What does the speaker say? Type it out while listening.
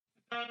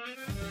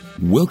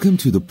Welcome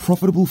to the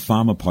Profitable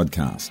Farmer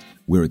Podcast,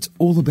 where it's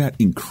all about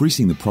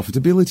increasing the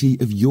profitability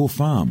of your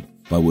farm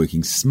by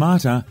working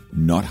smarter,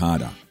 not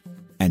harder.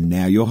 And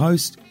now your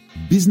host,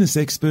 business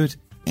expert,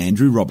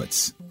 Andrew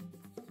Roberts.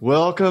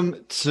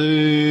 Welcome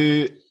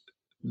to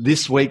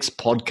this week's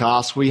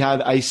podcast. We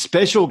have a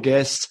special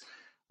guest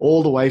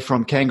all the way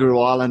from Kangaroo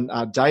Island,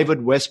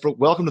 David Westbrook.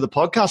 Welcome to the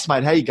podcast,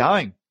 mate. How are you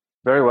going?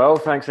 Very well.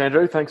 Thanks,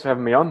 Andrew. Thanks for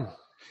having me on.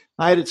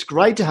 Mate, it's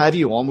great to have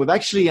you on. We've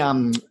actually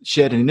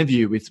shared an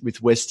interview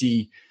with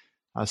Westy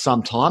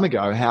some time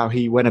ago, how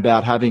he went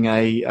about having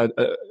a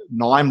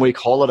 9-week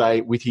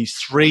holiday with his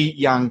 3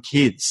 young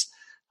kids.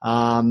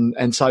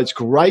 And so it's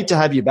great to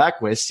have you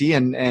back, Westy,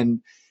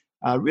 and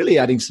really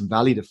adding some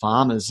value to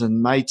farmers.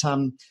 And, mate, I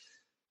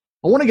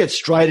want to get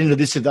straight into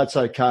this, if that's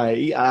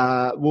okay.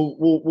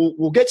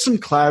 We'll get some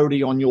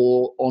clarity on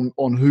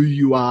on who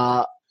you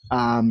are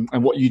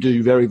and what you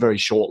do very, very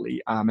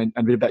shortly, and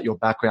a bit about your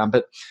background.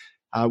 But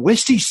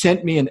Westy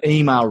sent me an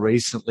email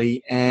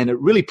recently, and it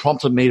really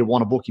prompted me to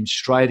want to book him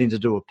straight in to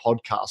do a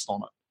podcast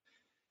on it.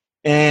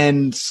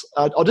 And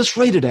I'll just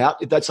read it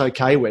out, if that's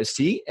okay,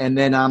 Westy, and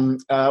then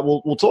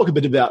we'll talk a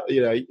bit about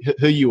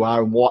who you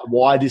are and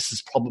why this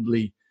is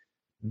probably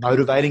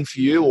motivating for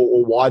you,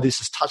 or why this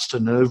has touched a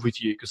nerve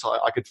with you, because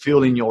I could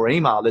feel in your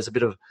email there's a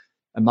bit of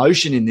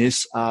emotion in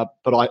this,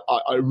 but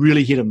I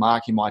really hit a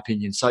mark, in my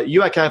opinion. So are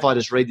you okay if I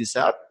just read this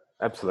out?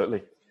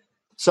 Absolutely.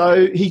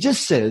 So he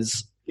just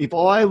says, if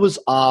I was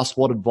asked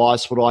what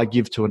advice would I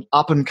give to an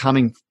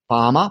up-and-coming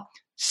farmer,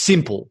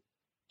 simple,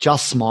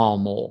 just smile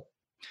more.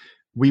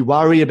 We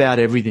worry about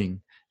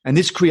everything, and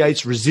this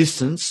creates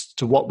resistance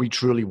to what we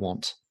truly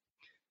want.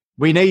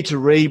 We need to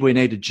read, we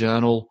need to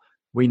journal,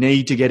 we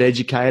need to get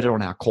educated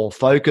on our core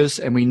focus,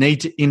 and we need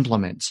to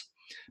implement.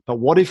 But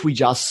what if we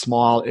just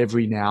smile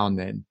every now and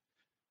then?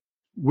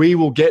 We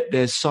will get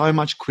there so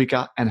much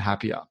quicker and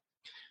happier.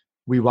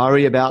 We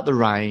worry about the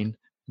rain.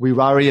 We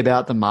worry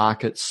about the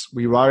markets.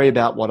 We worry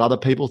about what other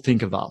people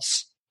think of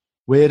us.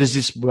 Where does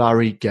this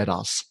worry get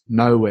us?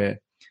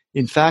 Nowhere.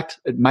 In fact,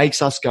 it makes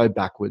us go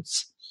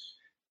backwards.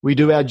 We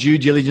do our due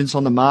diligence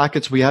on the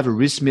markets. We have a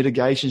risk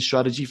mitigation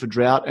strategy for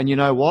drought. And you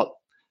know what?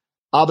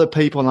 Other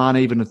people aren't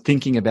even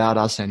thinking about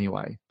us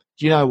anyway.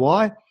 Do you know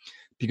why?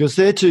 Because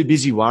they're too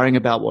busy worrying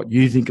about what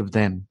you think of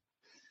them.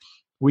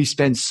 We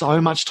spend so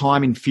much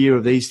time in fear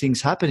of these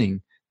things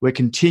happening. We're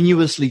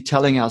continuously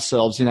telling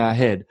ourselves in our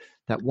head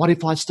that, what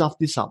if I stuff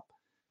this up?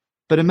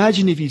 But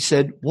imagine if you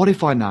said, what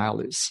if I nail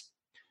this?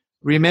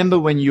 Remember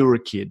when you were a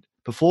kid,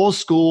 before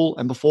school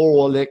and before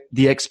all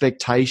the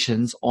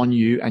expectations on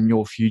you and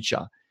your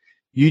future,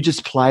 you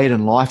just played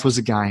and life was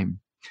a game.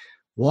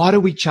 Why do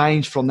we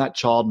change from that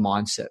child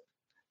mindset?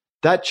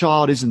 That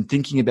child isn't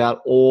thinking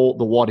about all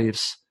the what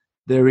ifs.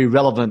 They're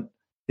irrelevant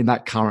in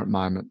that current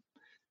moment.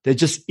 They're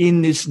just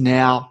in this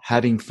now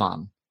having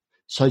fun.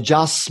 So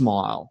just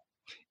smile.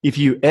 If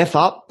you F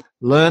up,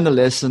 learn the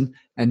lesson,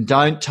 and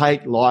don't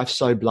take life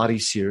so bloody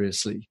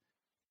seriously.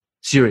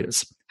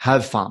 Serious.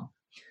 Have fun.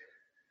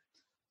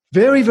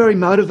 Very, very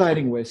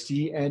motivating,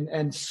 Westy,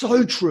 and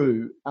so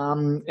true.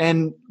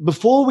 And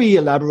before we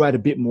elaborate a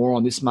bit more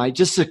on this, mate,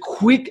 just a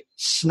quick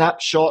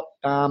snapshot,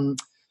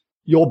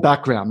 your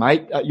background,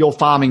 mate, your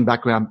farming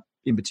background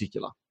in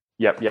particular.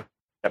 Yep,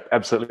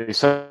 absolutely.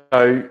 So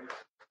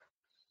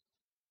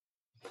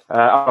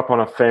up on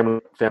a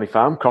family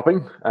farm,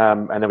 cropping,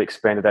 and then we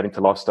expanded that into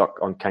livestock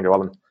on Kangaroo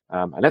Island.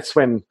 And that's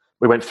when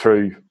we went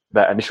through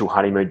that initial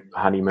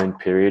honeymoon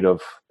period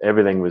of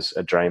everything was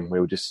a dream. We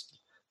were just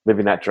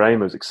living that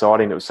dream. It was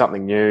exciting. It was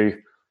something new,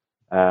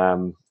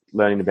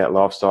 learning about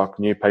livestock,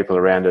 new people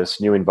around us,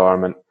 new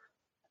environment.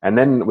 And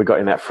then we got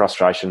in that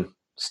frustration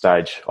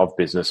stage of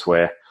business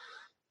where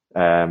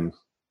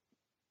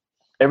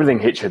everything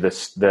hits you,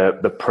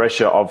 the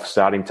pressure of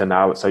starting to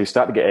nail it. So you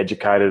start to get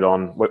educated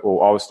on,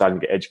 or I was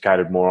starting to get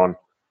educated more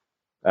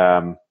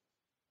on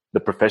the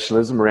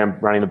professionalism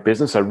around running a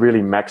business, so really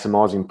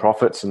maximising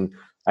profits and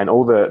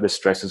all the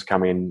stresses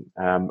come in.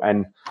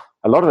 And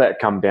a lot of that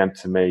come down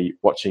to me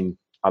watching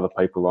other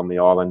people on the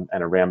island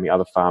and around me,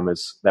 other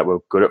farmers that were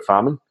good at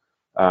farming.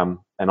 And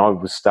I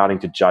was starting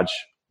to judge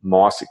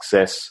my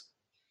success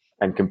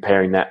and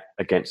comparing that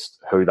against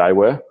who they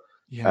were.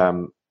 Yeah.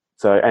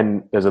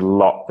 And there's a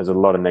lot of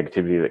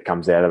negativity that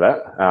comes out of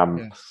that.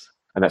 Yes.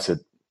 And that's a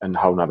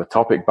whole nother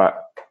topic.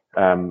 But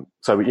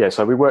so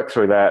we worked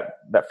through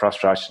that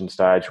frustration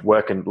stage,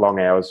 working long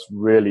hours,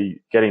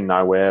 really getting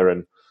nowhere.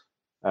 And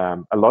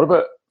a lot of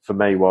it for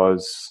me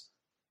was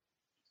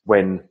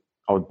when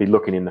I would be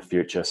looking in the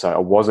future. So I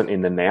wasn't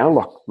in the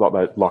now,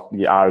 like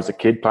you are as a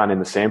kid playing in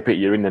the sandpit.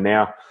 You're in the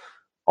now.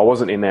 I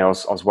wasn't in there. I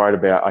was worried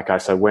about, okay,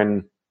 so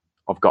when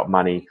I've got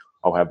money,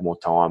 I'll have more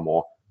time,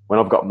 or when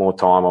I've got more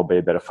time, I'll be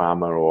a better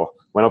farmer, or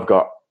when I've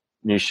got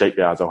new sheep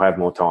yards, I'll have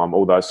more time.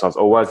 All those sides,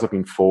 always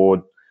looking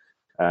forward.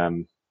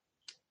 Worrying,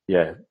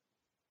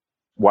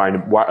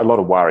 a lot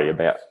of worry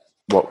about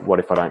what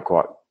if I don't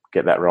quite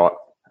get that right,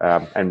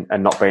 and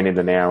not being in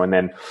the now. And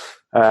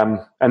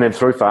then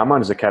through Farm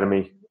Owners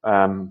Academy,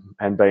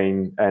 and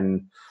being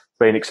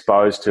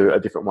exposed to a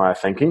different way of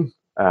thinking,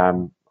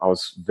 I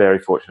was very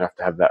fortunate enough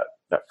to have that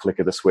flick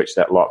of the switch,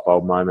 that light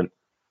bulb moment,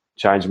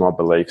 change my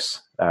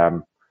beliefs,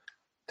 to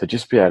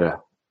just be able to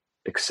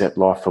accept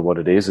life for what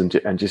it is,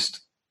 and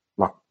just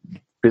like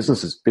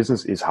business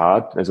is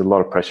hard. There's a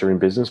lot of pressure in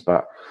business,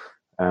 but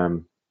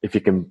if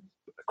you can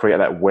create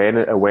that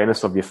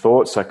awareness of your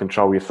thoughts, so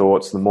control your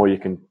thoughts, the more you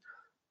can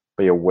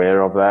be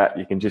aware of that,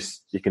 you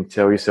can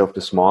tell yourself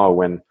to smile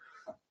when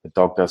the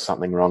dog does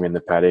something wrong in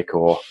the paddock,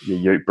 or your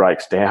ute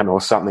breaks down,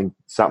 or something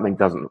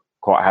doesn't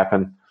quite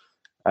happen.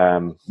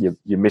 You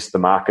miss the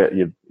market,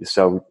 you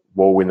sell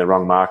wool in the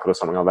wrong market or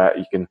something like that.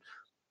 You can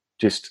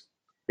just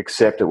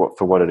accept it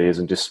for what it is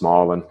and just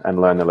smile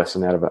and learn the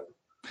lesson out of it.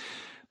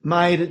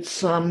 Mate,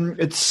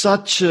 it's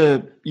such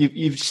a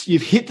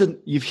you've hit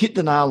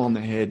the nail on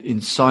the head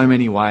in so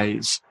many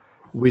ways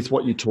with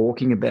what you're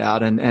talking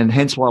about, and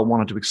hence why I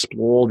wanted to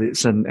explore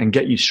this and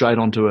get you straight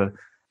onto a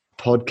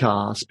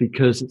podcast,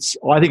 because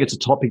I think it's a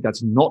topic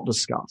that's not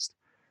discussed,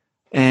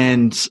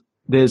 and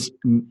there's,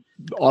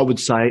 I would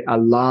say, a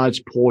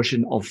large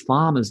portion of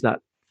farmers that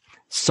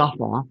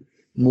suffer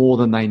more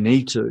than they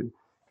need to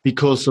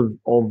because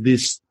of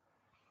this,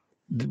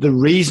 the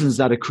reasons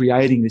that are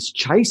creating this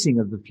chasing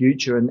of the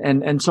future.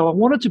 And so I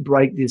wanted to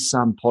break this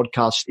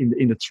podcast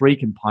into three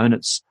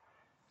components,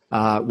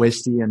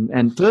 Westy,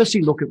 and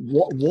firstly look at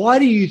why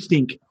do you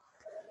think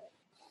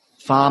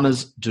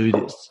farmers do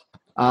this?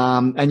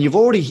 And you've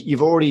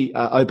already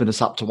opened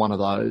us up to one of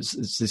those.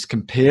 It's this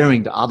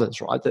comparing to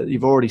others, right? That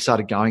you've already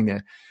started going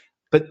there.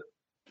 But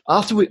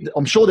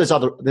I'm sure there's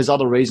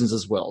other reasons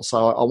as well.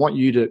 So I want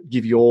you to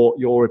give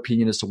your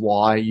opinion as to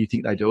why you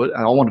think they do it,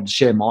 and I wanted to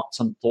share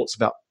some thoughts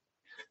about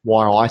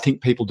why I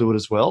think people do it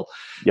as well.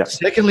 Yep.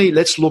 Secondly,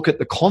 let's look at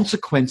the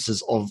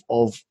consequences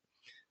of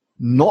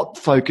not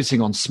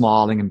focusing on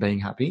smiling and being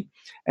happy.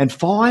 And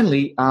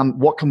finally,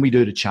 what can we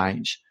do to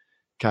change?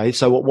 Okay,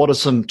 so what are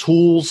some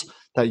tools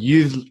that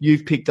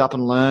you've picked up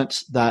and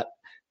learnt that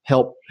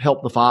help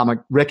the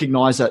farmer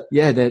recognize that,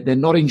 yeah, they're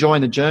not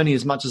enjoying the journey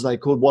as much as they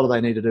could? What do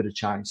they need to do to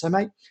change? So,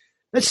 mate,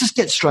 let's just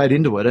get straight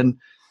into it. And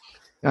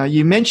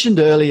you mentioned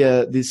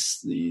earlier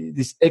this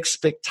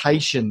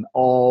expectation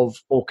of,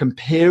 or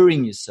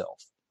comparing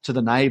yourself to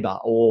the neighbour,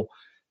 or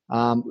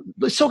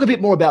let's talk a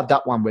bit more about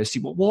that one, Westy.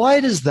 Why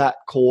does that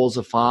cause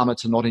a farmer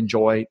to not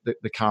enjoy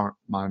the current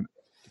moment?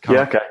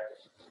 Yeah, okay.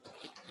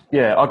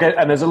 Yeah, I get,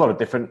 and there's a lot of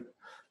different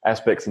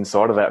aspects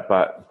inside of that,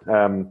 but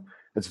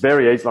it's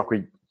very easy. Like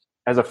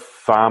as a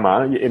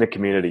farmer in a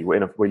community,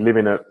 you live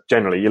in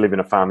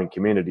a farming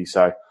community,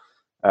 so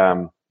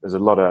there's a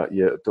lot of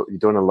you're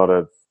doing a lot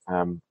of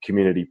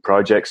community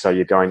projects. So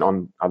you're going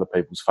on other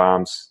people's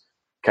farms,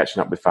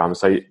 catching up with farmers.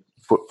 So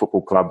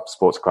football club,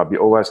 sports club,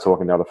 you're always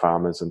talking to other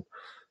farmers, and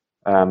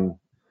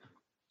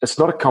it's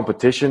not a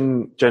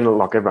competition. Generally,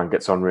 like everyone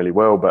gets on really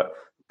well, but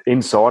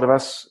inside of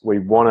us, we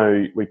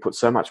put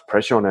so much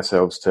pressure on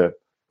ourselves to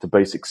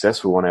be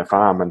successful on our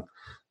farm.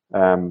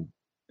 And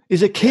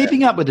is it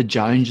keeping up with the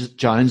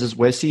Joneses,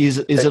 Westy? Is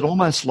it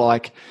almost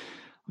like,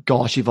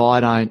 gosh, if I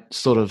don't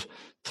sort of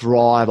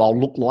thrive, I'll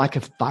look like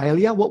a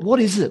failure? What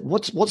is it?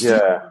 What's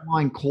the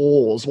underlying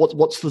cause?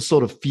 What's the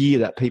sort of fear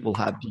that people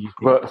have, do you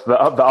think? Well,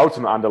 the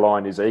ultimate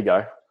underlying is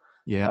ego.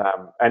 Yeah.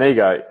 And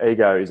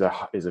ego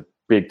is a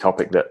big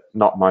topic that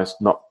not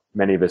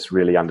many of us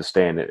really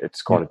understand.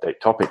 It's quite a deep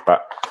topic,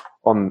 but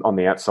on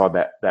the outside,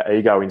 that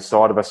ego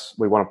inside of us,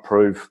 we want to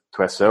prove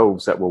to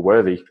ourselves that we're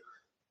worthy.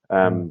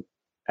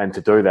 And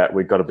to do that,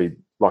 we've got to be,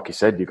 like you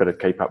said, you've got to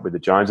keep up with the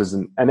Joneses,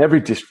 and every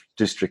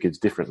district is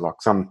different.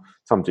 Like some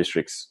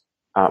districts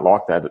aren't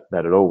like that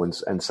at all,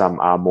 and some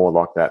are more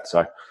like that.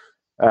 So,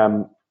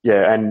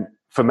 and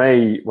for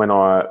me, when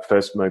I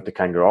first moved to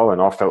Kangaroo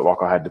Island, I felt like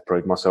I had to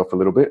prove myself a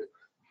little bit.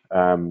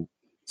 And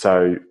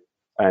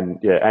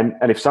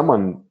if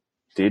someone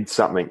did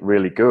something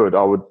really good,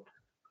 I would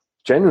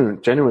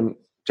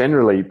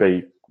generally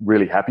be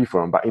really happy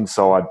for them. But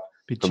inside,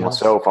 for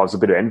myself, I was a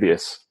bit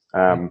envious.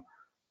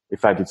 If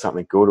they did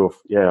something good, or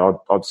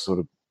I'd sort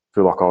of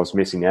feel like I was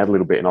missing out a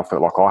little bit, and I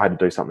felt like I had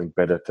to do something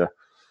better to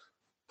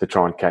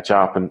try and catch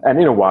up. And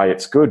in a way,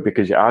 it's good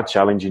because you are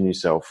challenging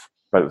yourself,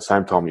 but at the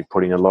same time, you're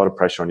putting a lot of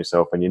pressure on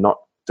yourself, and you're not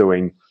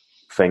doing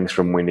things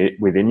from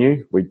within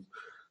you. We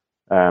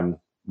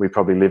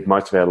probably live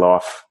most of our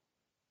life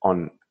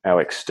on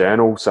our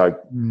external, so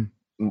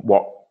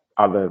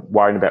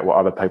worrying about what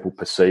other people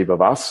perceive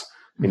of us,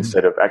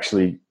 instead of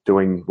actually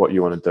doing what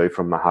you want to do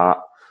from the heart.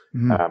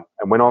 And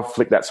when I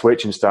flicked that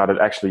switch and started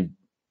actually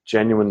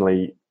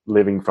genuinely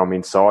living from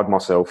inside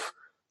myself,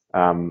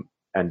 and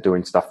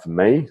doing stuff for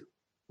me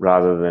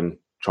rather than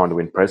trying to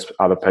impress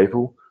other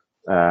people,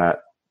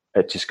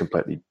 it just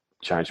completely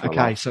changed my life.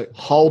 Okay, so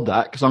hold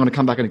that, because I'm going to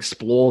come back and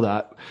explore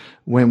that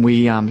when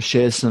we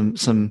share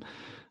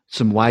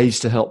some ways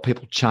to help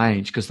people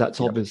change, because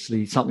that's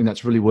obviously something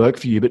that's really worked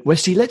for you. But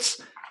Westy,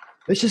 let's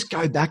just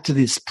go back to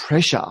this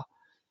pressure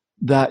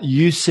that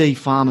you see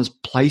farmers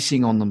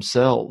placing on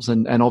themselves,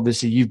 and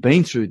obviously you've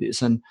been through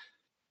this. And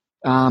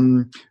I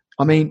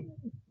mean,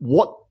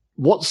 what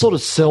sort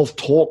of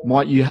self-talk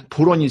might you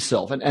put on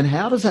yourself, and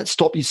how does that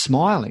stop you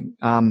smiling?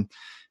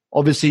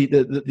 obviously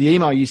the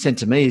email you sent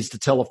to me is to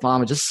tell a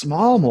farmer just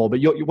smile more. But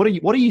what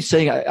are you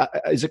seeing?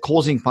 Is it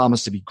causing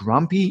farmers to be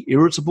grumpy,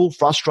 irritable,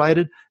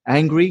 frustrated,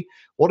 angry?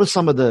 What are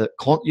some of the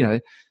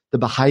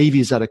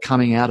behaviours that are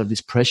coming out of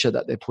this pressure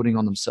that they're putting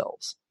on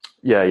themselves?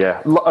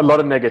 Yeah. A lot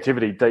of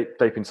negativity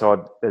deep inside.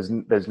 There's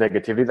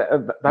negativity.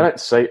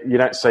 You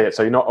don't see it,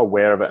 so you're not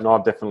aware of it. And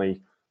I've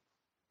definitely,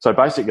 so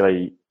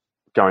basically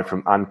going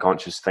from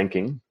unconscious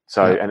thinking.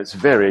 So, and it's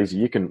very easy.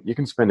 You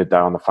can spend a day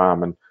on the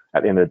farm, and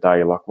at the end of the day,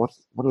 you're like, what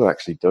did I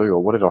actually do, or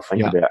what did I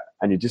think about?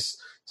 And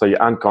so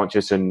you're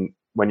unconscious, and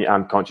when you're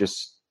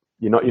unconscious,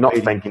 you're not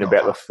thinking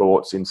about the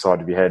thoughts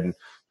inside of your head. And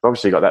you've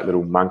obviously got that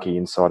little monkey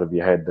inside of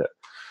your head that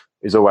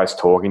is always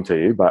talking to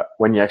you. But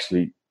when you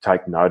actually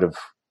take note of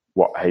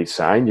what he's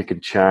saying, you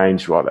can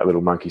change what that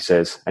little monkey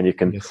says, and you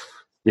can,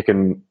 like,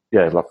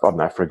 I don't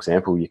know, for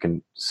example, you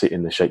can sit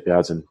in the sheep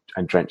yards and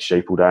drench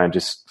sheep all day and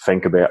just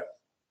think about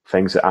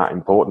things that aren't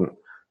important.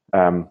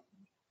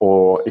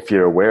 Or if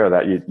you're aware of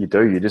that,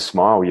 you just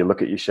smile, you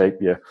look at your sheep,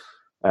 you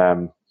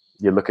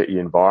look at your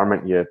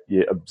environment,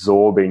 you're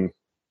absorbing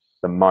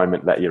the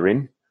moment that you're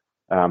in,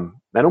 and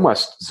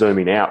almost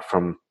zooming out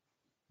from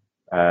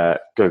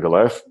Google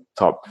Earth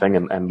type thing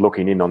and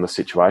looking in on the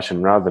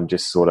situation rather than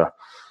just sort of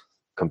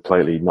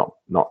completely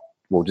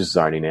just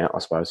zoning out, I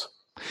suppose.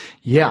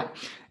 Yeah.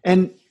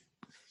 And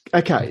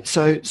okay,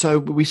 so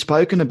we've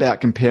spoken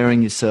about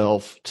comparing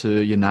yourself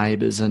to your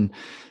neighbours, and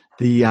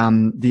the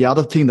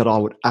other thing that I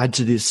would add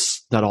to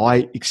this that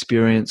I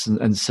experience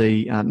and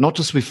see, not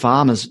just with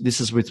farmers,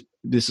 this is with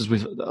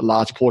a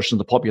large portion of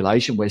the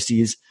population,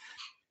 Westy, is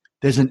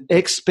there's an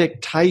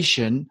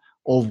expectation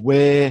of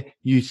where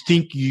you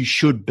think you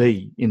should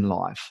be in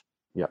life.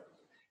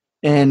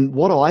 And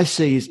what I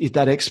see is if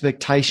that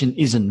expectation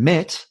isn't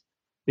met,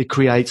 it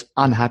creates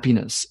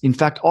unhappiness. In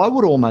fact, I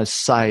would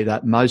almost say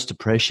that most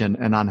depression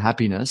and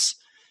unhappiness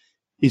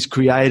is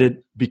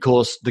created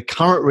because the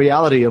current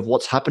reality of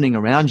what's happening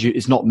around you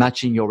is not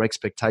matching your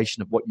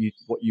expectation of what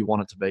you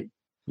want it to be.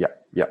 Yeah.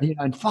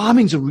 And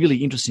farming's a really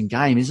interesting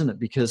game, isn't it?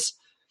 Because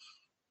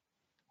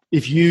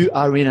if you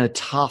are in a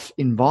tough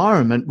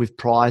environment with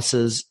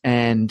prices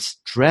and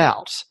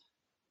drought,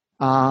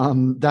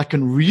 that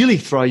can really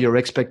throw your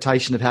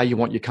expectation of how you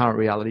want your current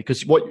reality.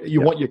 Because what you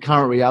want your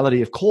current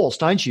reality, of course,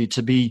 don't you,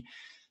 to be,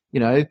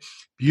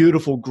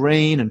 beautiful,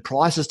 green, and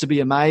prices to be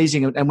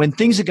amazing. And when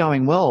things are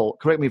going well,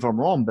 correct me if I'm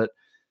wrong, but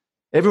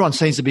everyone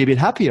seems to be a bit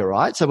happier,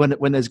 right? So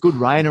when there's good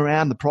rain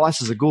around, the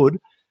prices are good.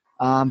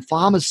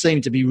 Farmers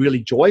seem to be really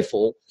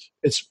joyful.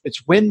 It's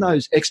when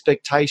those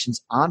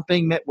expectations aren't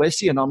being met,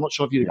 Westy, and I'm not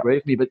sure if you'd agree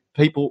with me, but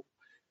people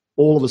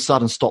all of a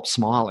sudden stop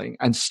smiling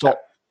and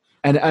stop.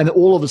 And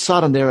all of a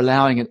sudden they're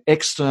allowing an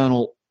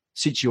external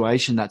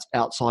situation that's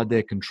outside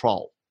their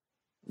control.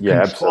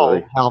 Yeah,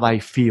 absolutely. How they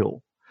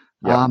feel.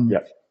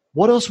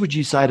 What else would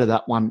you say to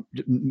that one?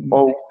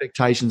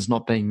 Expectations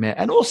not being met,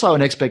 and also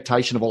an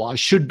expectation of, I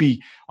should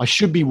be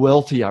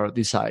wealthier at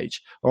this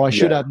age, or I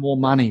should have more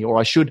money, or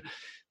I should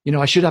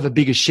have a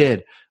bigger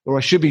shed, or I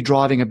should be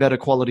driving a better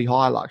quality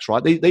Hilux,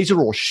 right? These are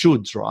all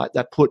shoulds, right?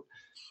 That put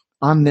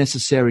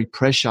unnecessary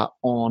pressure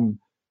on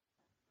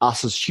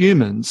us as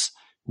humans,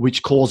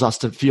 which cause us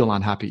to feel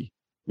unhappy.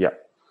 Yeah.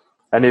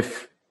 And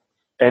if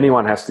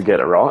anyone has to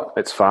get it right,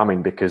 it's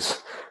farming, because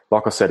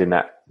like I said in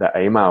that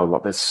email,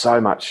 there's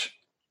so much,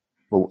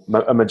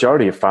 a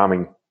majority of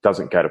farming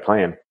doesn't go to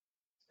plan.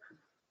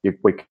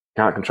 We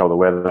can't control the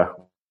weather.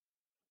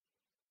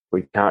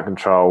 We can't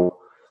control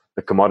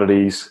the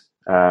commodities.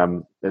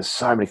 There's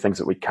so many things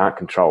that we can't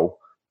control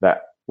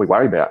that we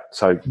worry about.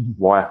 So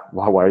why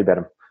worry about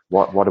them?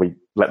 Why do we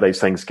let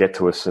these things get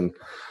to us? And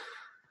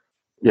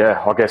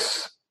I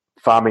guess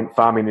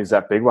farming is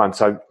that big one.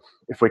 So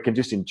if we can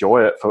just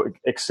enjoy it,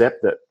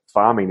 accept that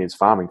farming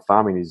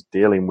is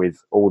dealing with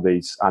all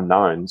these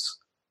unknowns.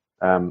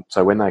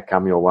 So when they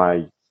come your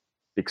way,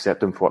 accept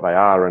them for what they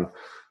are. And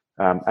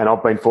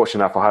I've been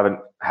fortunate enough, I haven't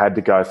had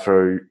to go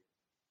through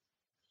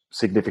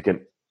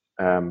significant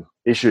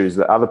issues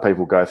that other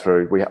people go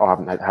through. I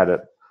haven't had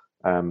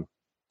a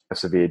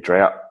severe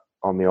drought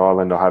on the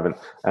island. I haven't,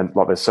 and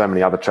there's so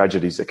many other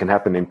tragedies that can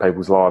happen in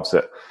people's lives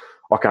that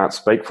I can't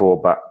speak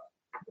for, but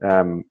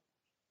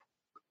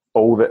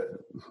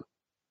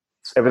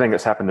everything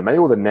that's happened to me,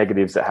 all the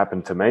negatives that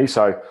happened to me.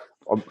 So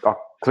I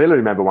clearly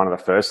remember one of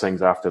the first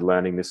things after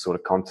learning this sort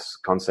of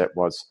concept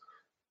was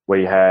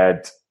we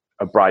had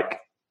a break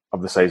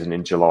of the season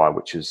in July,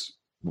 which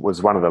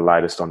was one of the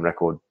latest on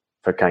record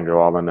for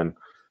Kangaroo Island,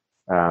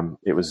 and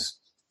it was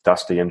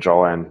dusty and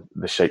dry, and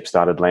the sheep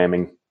started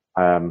lambing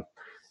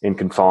in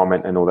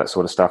confinement and all that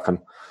sort of stuff.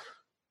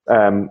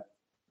 And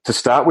to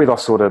start with, I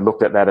sort of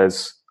looked at that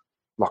as,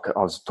 like, I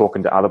was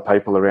talking to other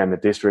people around the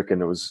district,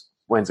 and it was,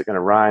 when's it going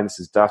to rain? This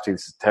is dusty.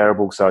 This is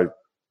terrible. So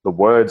the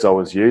words I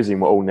was using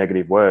were all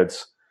negative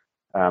words.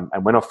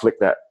 And when I flicked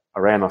that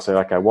around, I said,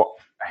 okay,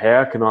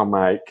 how can I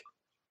make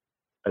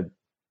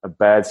a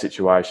bad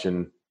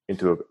situation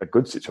into a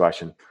good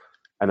situation?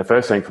 And the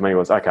first thing for me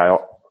was, okay,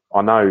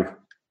 I know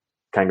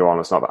Kangaroo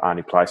Island's not the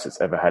only place that's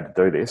ever had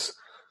to do this.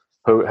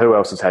 Who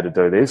else has had to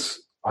do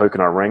this? Who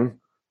can I ring?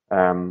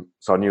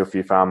 So I knew a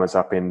few farmers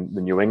up in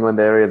the New England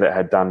area that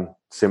had done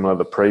similar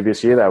the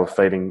previous year. They were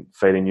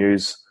feeding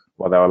ewes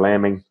while they were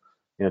lambing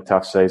in a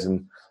tough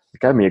season.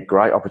 It gave me a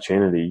great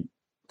opportunity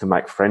to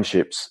make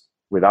friendships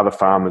with other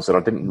farmers that I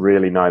didn't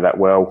really know that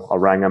well. I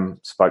rang them,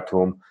 spoke to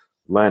them,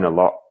 learned a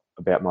lot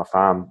about my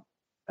farm,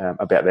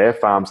 about their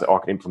farms that I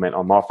could implement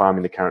on my farm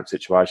in the current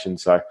situation.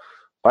 So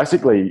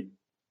basically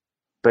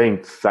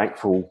being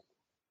thankful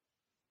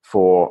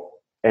for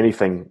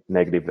anything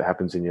negative that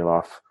happens in your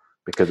life,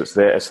 because it's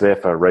there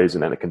for a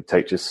reason, and it can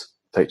teach us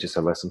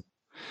a lesson.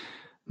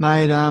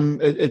 Mate,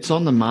 it's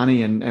on the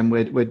money, and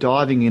we're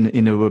diving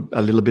into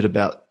a little bit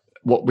about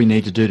what we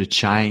need to do to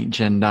change,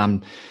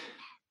 and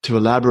to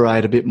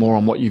elaborate a bit more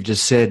on what you've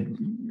just said,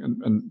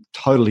 and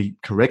totally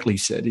correctly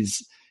said,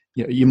 is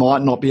you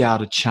might not be able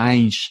to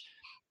change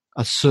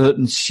a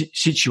certain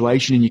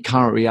situation in your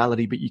current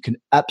reality, but you can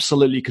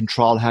absolutely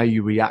control how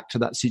you react to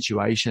that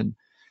situation.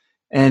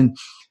 And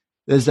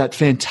there's that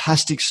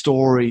fantastic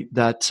story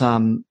that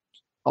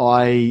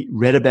I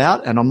read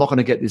about, and I'm not going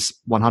to get this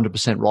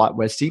 100% right,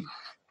 Westy,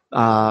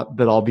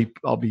 but I'll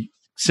be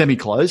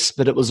semi-close.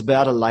 But it was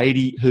about a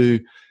lady who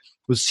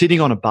was sitting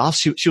on a bus.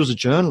 She was a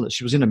journalist.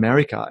 She was in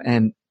America,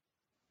 and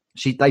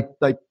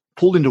they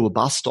pulled into a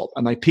bus stop,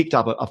 and they picked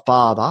up a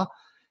father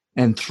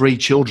and 3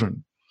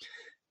 children.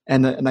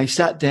 And they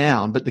sat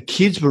down, but the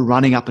kids were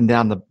running up and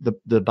down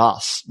the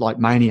bus like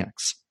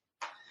maniacs.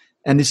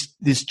 And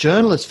this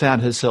journalist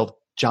found herself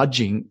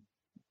judging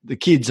the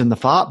kids and the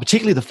father,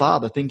 particularly the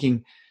father,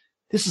 thinking,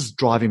 this is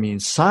driving me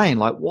insane.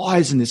 Like, why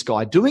isn't this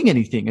guy doing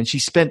anything? And she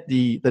spent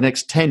the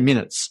next 10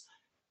 minutes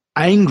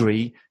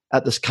angry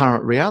at this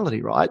current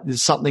reality, right?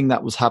 There's something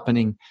that was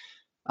happening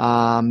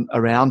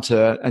around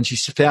her, and she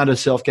found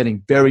herself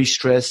getting very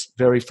stressed,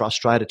 very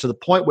frustrated, to the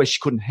point where she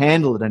couldn't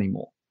handle it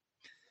anymore.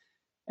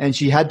 And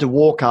she had to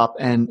walk up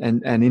and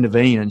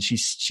intervene. And she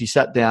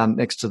sat down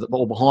next to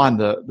behind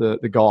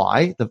the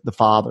guy, the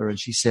father, and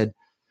she said,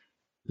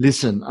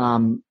 listen,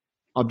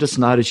 I've just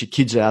noticed your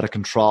kids are out of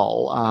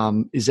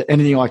control. Is there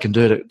anything I can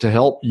do to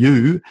help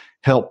you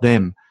help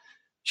them?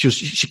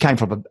 She came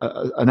from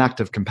an act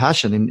of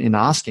compassion in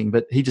asking,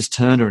 but he just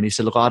turned her and he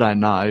said, look, I don't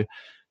know.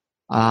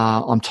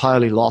 I'm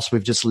totally lost.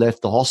 We've just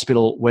left the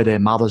hospital where their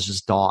mothers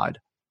just died.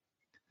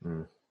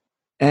 Mm.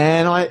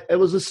 And it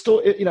was a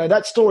story,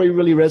 that story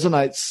really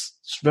resonates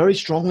very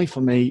strongly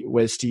for me,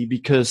 Westy,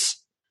 because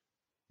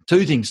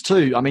 2 things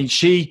too. I mean,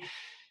 she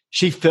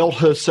felt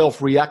herself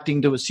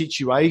reacting to a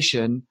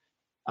situation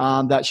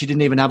that she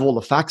didn't even have all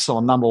the facts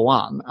on, number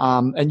one.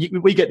 And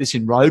we get this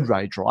in road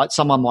rage, right?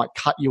 Someone might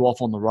cut you off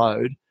on the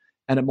road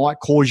and it might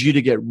cause you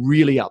to get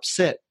really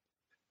upset.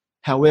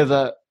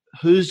 However,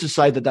 who's to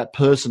say that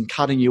person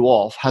cutting you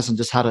off hasn't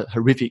just had a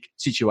horrific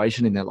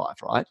situation in their life,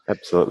 right?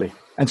 Absolutely.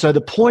 And so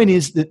the point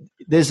is that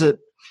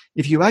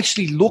if you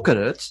actually look at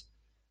it,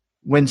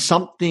 when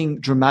something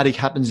dramatic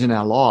happens in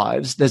our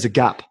lives, there's a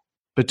gap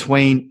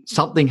between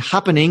something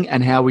happening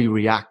and how we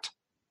react.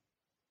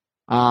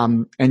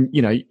 And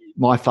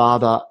my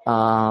father,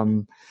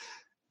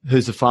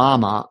 who's a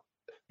farmer,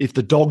 if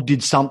the dog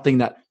did something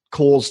that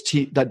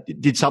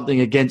did something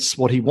against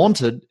what he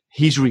wanted,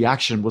 his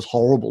reaction was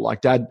horrible.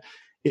 Like, Dad,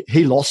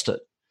 he lost it.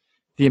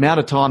 The amount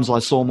of times I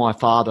saw my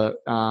father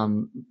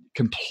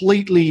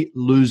completely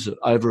lose it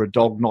over a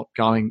dog not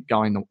going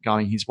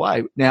his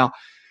way. Now,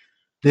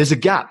 there's a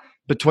gap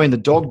between the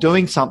dog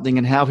doing something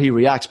and how he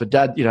reacts. But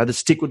Dad, the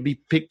stick would be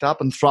picked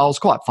up and thrown. It's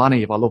quite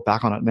funny if I look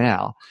back on it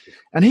now.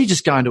 And he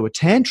just go into a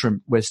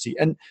tantrum, Westy.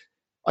 And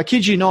I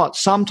kid you not,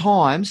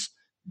 sometimes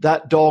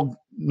that dog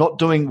not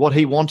doing what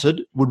he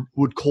wanted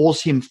would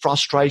cause him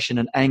frustration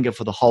and anger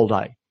for the whole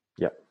day.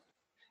 Yep.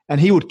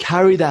 And he would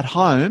carry that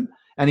home,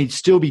 and he'd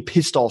still be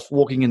pissed off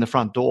walking in the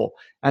front door.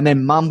 And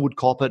then Mum would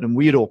cop it and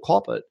we'd all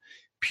cop it,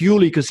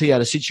 purely because he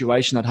had a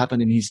situation that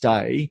happened in his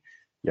day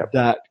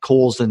that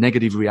caused a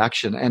negative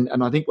reaction.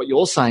 And I think what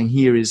you're saying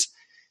here is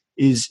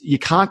you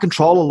can't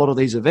control a lot of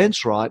these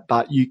events, right?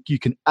 But you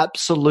can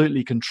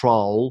absolutely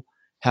control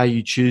how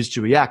you choose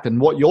to react. And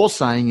what you're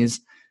saying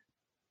is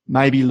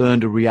maybe learn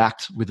to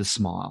react with a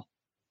smile.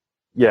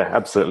 Yeah,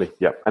 absolutely.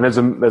 Yeah. And there's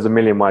a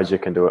million ways you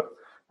can do it.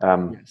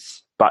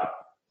 Yes. But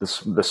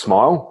the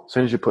smile, as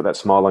soon as you put that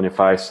smile on your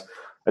face,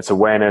 it's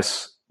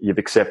awareness. You've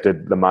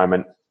accepted the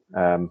moment,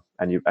 and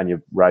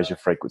you raise your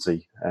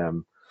frequency.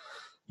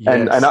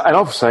 Yes. And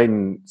I've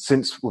seen,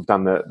 since we've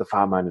done the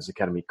Farm Owners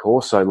Academy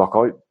course, so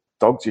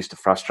dogs used to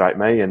frustrate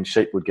me, and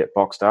sheep would get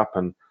boxed up,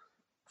 and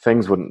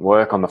things wouldn't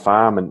work on the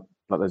farm. And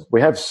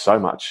we have so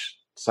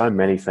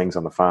many things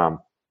on the farm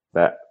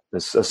that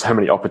there's so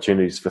many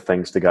opportunities for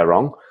things to go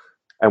wrong.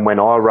 And when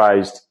I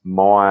raised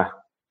my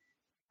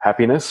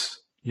happiness,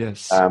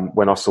 yes,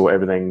 when I saw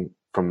everything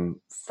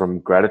from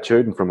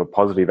gratitude and from a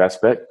positive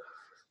aspect,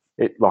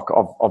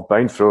 I've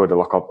been through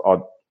it.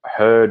 I've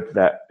heard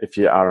that if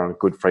you are on a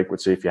good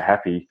frequency, if you're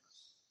happy,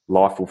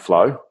 life will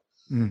flow.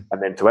 And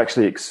then to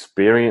actually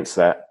experience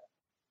that,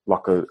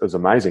 it was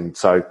amazing.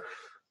 So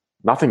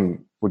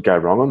nothing would go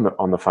wrong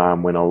on the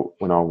farm when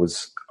I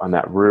was on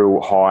that real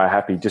high,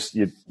 happy.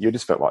 You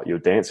just felt like you were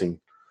dancing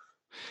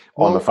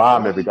on the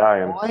farm every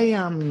day.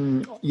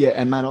 And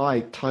and man,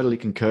 I totally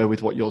concur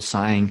with what you're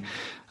saying.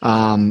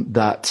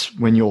 That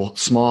when you're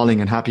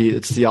smiling and happy,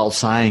 it's the old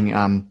saying.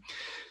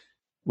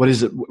 What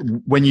is it?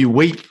 When you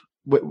weep,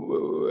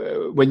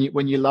 when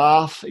you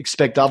laugh,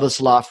 expect others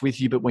to laugh with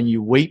you. But when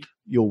you weep,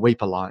 you'll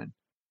weep alone.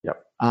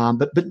 Yep.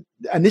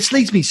 And this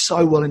leads me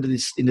so well into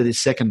this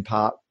second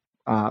part,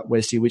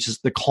 Westy, which is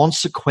the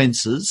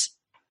consequences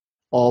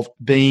of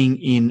being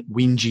in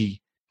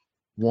whingy,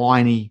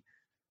 whiny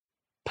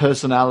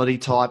personality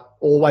type,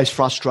 always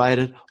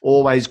frustrated,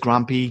 always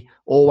grumpy,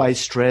 always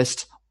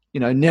stressed,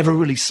 never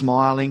really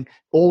smiling,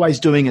 always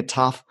doing it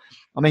tough.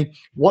 I mean,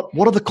 what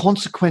are the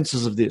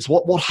consequences of this?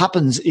 What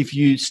happens if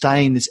you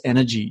stay in this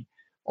energy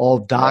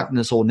of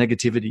darkness or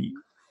negativity?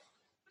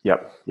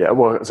 Yep. Yeah.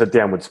 Well, it's a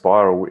downward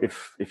spiral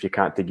if you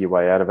can't dig your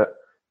way out of it.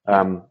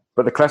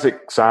 But the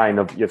classic saying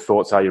of your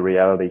thoughts are your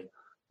reality,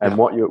 and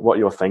what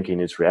you're thinking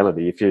is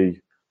reality. If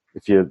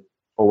you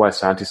always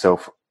saying to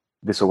yourself,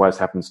 this always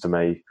happens to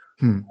me.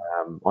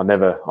 I'll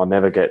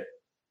never get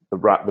the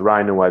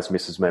rain always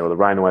misses me, or the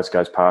rain always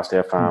goes past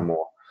our farm,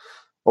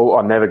 or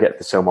I'll never get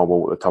to sell my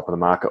wool at the top of the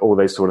market, all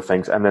these sort of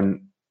things. And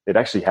then it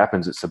actually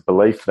happens. It's a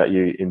belief that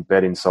you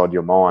embed inside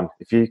your mind.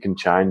 If you can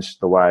change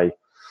the way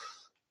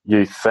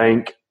you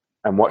think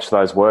and watch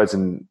those words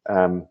and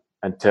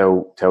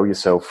tell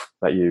yourself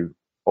that you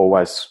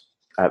always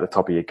at the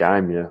top of your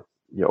game,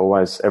 you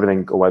always,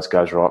 everything always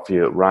goes right for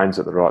you. It rains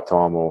at the right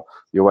time, or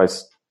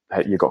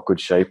you got good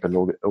sheep, and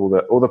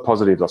all the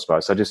positives, I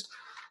suppose. So just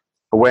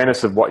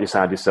awareness of what you're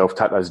saying to yourself.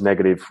 Take those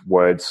negative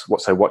words.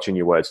 Watching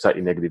your words. Take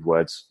your negative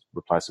words,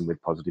 replace them with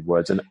positive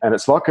words, and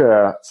it's like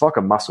a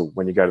muscle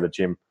when you go to the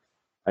gym.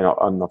 And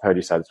I've heard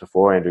you say this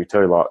before, Andrew,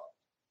 too. Like,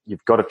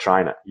 you've got to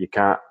train it. You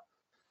can't.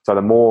 So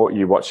the more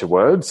you watch your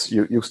words,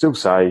 you'll still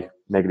say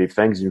negative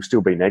things. You'll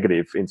still be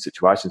negative in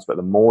situations, but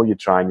the more you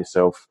train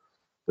yourself,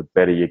 the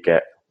better you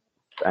get.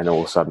 And all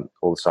of a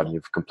sudden,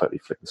 you've completely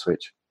flipped the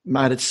switch.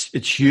 Mate,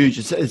 it's huge.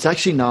 It's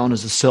actually known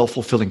as a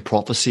self-fulfilling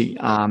prophecy.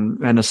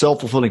 And a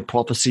self-fulfilling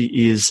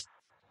prophecy is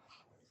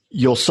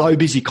you're so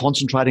busy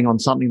concentrating on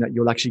something that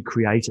you'll actually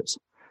create it.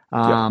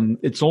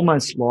 It's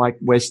almost like,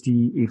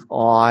 Westy, if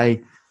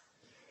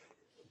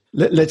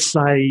let's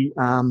say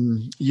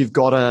you've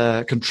got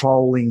a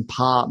controlling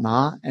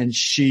partner and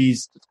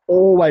she's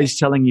always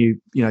telling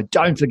you,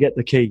 don't forget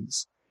the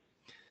keys.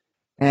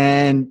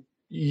 And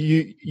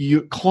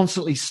you're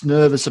constantly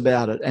nervous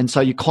about it. And so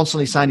you're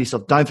constantly saying to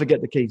yourself, don't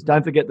forget the keys,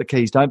 don't forget the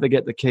keys, don't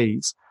forget the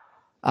keys,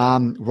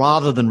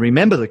 rather than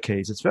remember the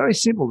keys. It's very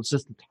simple. It's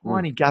just a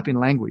tiny gap in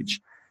language.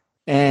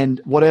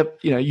 And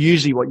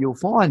usually what you'll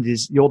find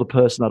is you're the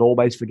person that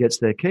always forgets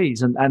their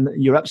keys. And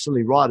you're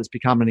absolutely right. It's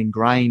become an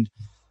ingrained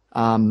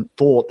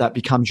thought that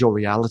becomes your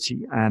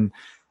reality.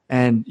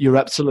 And you're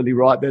absolutely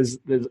right.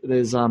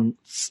 There's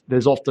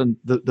often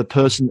the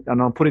person,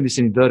 and I'm putting this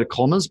in inverted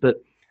commas, but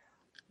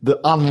the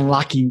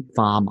unlucky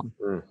farmer.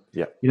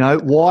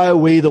 Why are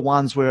we the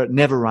ones where it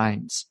never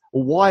rains?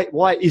 Or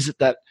why is it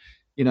that,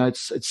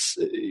 it's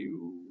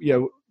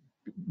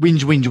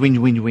whinge,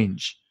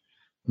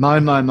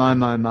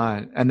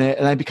 moan, and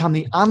they become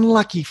the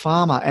unlucky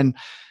farmer, and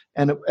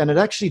it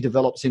actually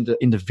develops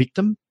into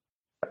victim,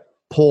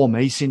 poor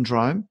me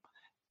syndrome,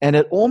 and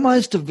it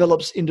almost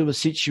develops into a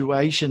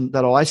situation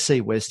that I see,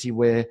 Westy,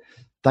 where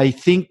they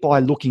think by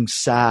looking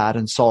sad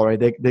and sorry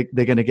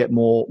they're going to get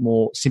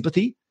more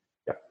sympathy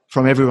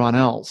from everyone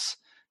else.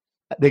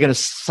 They're going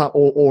to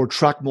or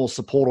attract more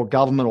support, or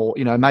government, or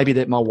maybe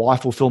that my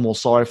wife will feel more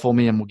sorry for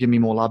me and will give me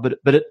more love.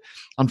 But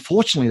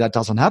unfortunately that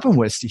doesn't happen,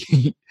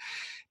 Westy,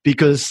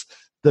 because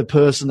the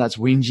person that's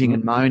whinging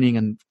and moaning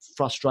and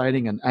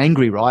frustrating and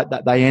angry, right,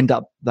 that they end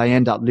up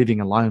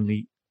living a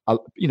lonely,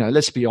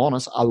 let's be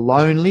honest, a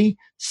lonely,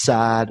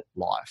 sad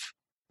life.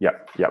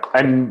 Yep.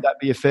 And would that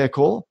be a fair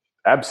call?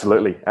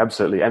 Absolutely.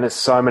 And there's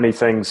so many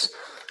things.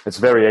 It's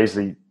very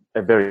easy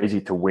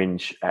to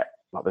whinge at.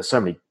 Like, there's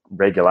so many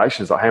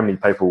regulations. Like, how many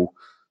people?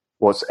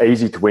 Well, it's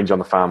easy to whinge on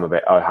the farm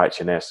about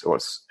OH&S, or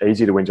it's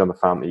easy to whinge on the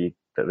farm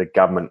that the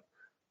government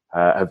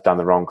have done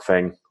the wrong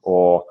thing,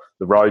 or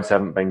the roads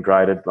haven't been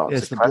graded. Like,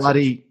 it's the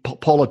bloody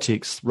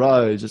politics,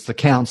 roads. It's the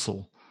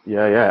council.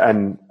 Yeah.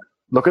 And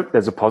look,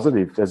 there's a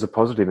positive. There's a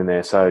positive in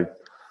there. So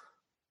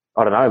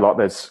I don't know.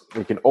 Like,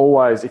 you can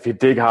always, if you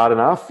dig hard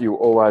enough, you'll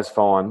always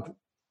find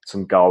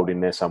some gold in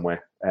there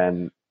somewhere.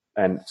 And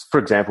for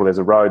example, there's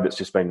a road that's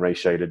just been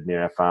resheeted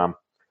near our farm.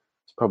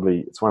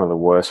 It's one of the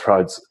worst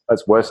roads.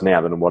 It's worse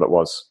now than what it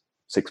was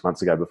 6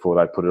 months ago before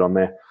they put it on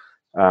there.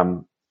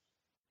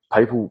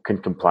 People can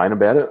complain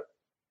about it.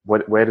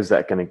 Where's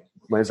that going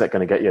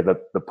to get you?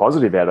 The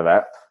positive out of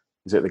that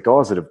is that the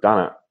guys that have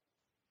done it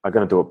are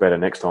going to do it better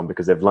next time,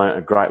 because they've learned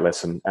a great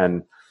lesson.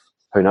 And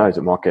who knows,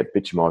 it might get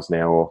bitumised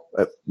now, or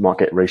it might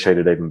get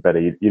resheeted even better.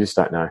 You just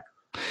don't know.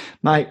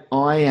 Mate,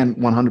 I am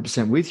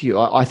 100% with you.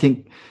 I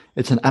think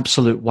it's an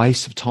absolute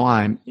waste of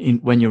time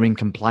when you're in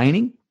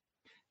complaining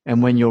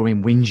and when you're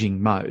in whinging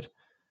mode,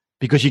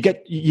 because you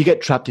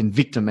get trapped in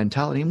victim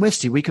mentality. And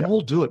Westy, we can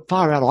all do it.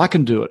 Far out, I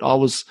can do it. I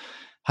was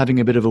having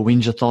a bit of a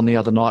whinge-a-thon the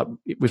other night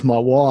with my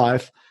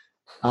wife,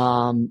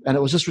 And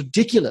it was just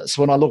ridiculous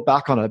when I look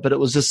back on it, but it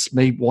was just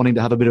me wanting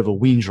to have a bit of a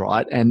whinge,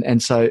 right? And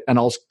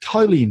I was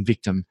totally in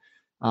victim.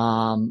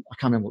 I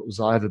can't remember what it was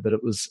over, but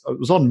it was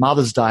on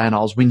Mother's Day, and I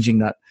was whinging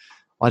that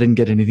I didn't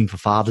get anything for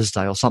Father's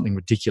Day or something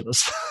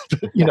ridiculous.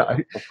 But,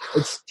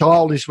 it's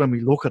childish when we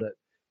look at it,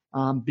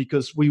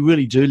 because we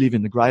really do live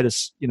in the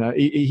greatest.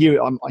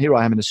 Here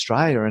I am in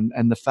Australia,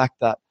 and the fact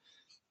that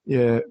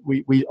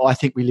I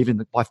think we live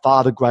in by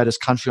far the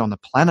greatest country on the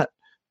planet,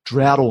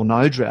 drought or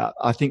no drought.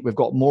 I think we've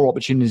got more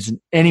opportunities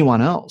than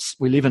anyone else.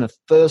 We live in a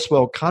first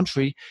world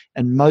country,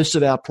 and most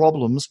of our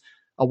problems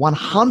are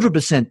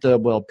 100%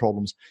 third world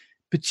problems.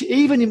 But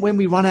even when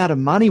we run out of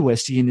money,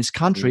 Westy, in this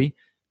country,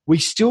 we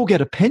still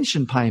get a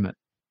pension payment.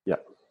 Yeah.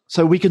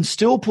 So we can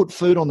still put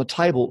food on the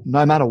table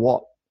no matter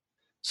what.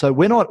 So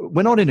we're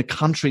not in a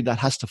country that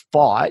has to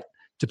fight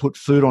to put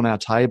food on our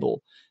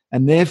table.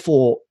 And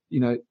therefore,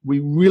 we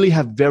really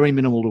have very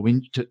minimal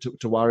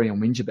to worry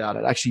and whinge about.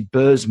 It actually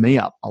burrs me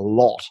up a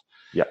lot.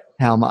 Yeah.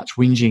 How much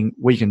whinging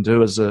we can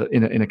do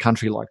in a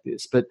country like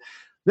this. But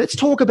let's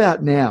talk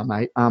about now,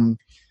 mate.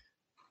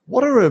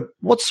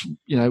 What's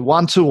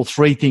 1, 2, or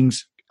 3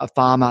 things a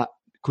farmer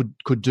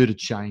could do to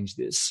change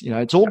this?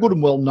 It's all good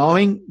and well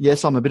knowing,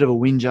 yes, I'm a bit of a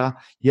whinger.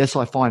 Yes,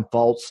 I find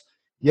faults.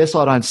 Yes,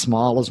 I don't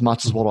smile as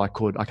much as what I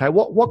could. Okay,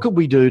 what could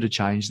we do to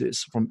change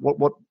this? From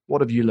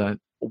what have you learned?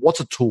 What's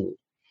a tool?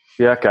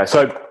 Yeah, okay.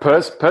 So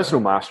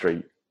personal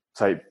mastery.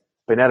 So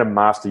being able to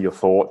master your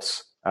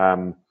thoughts,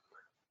 and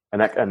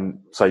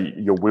so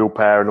your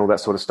willpower and all that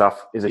sort of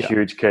stuff is a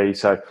huge key.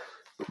 So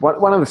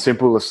one of the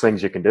simplest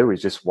things you can do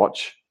is just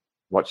watch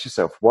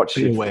yourself. Watch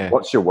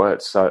your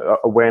words. So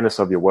awareness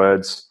of your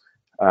words.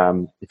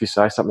 If you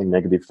say something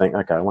negative, think,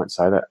 okay, I won't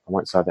say that. I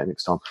won't say that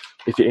next time.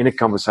 If you're in a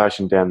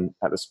conversation down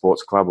at the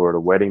sports club or at a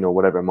wedding or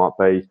whatever it might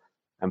be,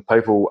 and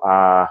people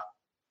are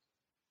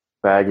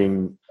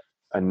bagging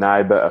a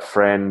neighbour, a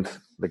friend,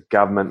 the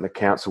government, the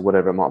council,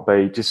 whatever it might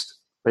be, just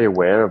be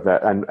aware of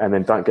that, and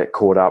then don't get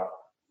caught up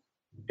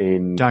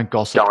in don't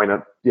gossip.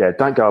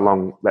 Don't go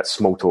along that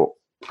small talk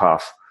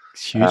path.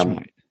 It's huge,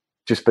 mate.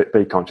 Just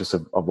be conscious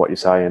of what you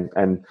say,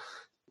 and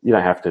you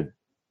don't have to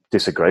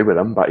disagree with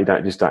them, but you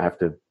don't have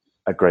to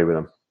agree with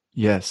them.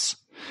 Yes.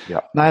 Yeah.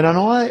 Mate, and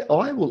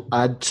I will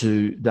add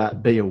to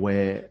that, be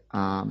aware,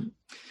 and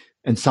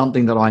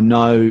something that I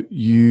know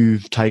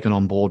you've taken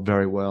on board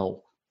very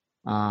well.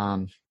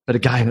 But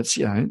again, it's,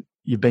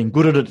 you've been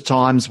good at it at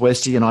times,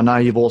 Westy, and I know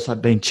you've also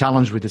been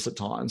challenged with this at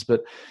times,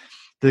 but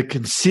the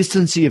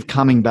consistency of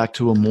coming back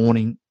to a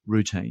morning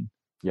routine.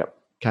 Yep.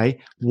 Okay.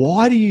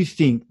 Why do you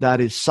think that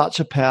is such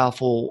a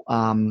powerful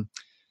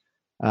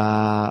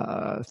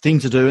thing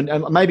to do?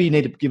 And maybe you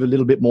need to give a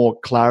little bit more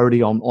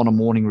clarity on a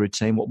morning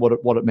routine,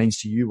 what it means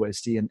to you,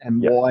 Westy, and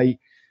why.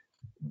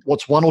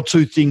 What's 1 or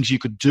 2 things you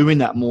could do in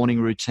that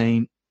morning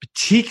routine,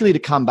 particularly to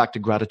come back to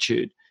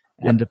gratitude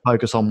and to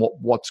focus on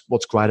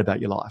what's great about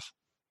your life?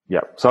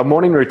 Yeah. So a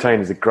morning routine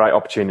is a great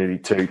opportunity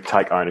to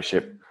take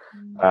ownership,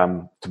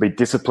 to be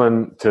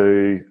disciplined,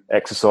 to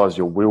exercise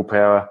your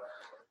willpower.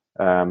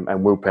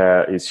 And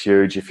willpower is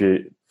huge. If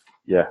you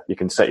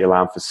can set your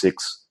alarm for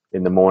 6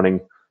 in the morning.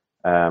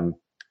 And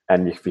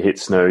if you hit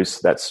snooze,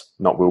 that's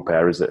not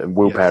willpower, is it? And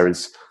willpower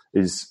is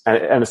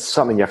and it's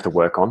something you have to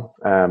work on.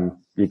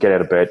 You get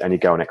out of bed and you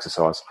go and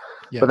exercise.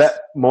 Yes. But that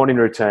morning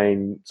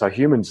routine, so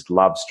humans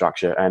love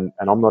structure, and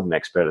I'm not an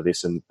expert at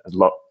this, and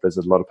there's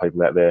a lot of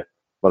people out there, a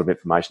lot of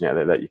information out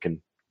there that you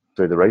can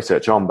do the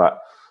research on, but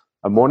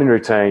a morning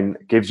routine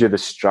gives you the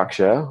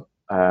structure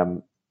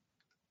to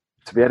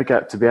be able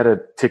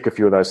to tick a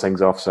few of those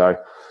things off. So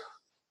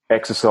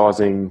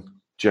exercising,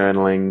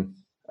 journaling,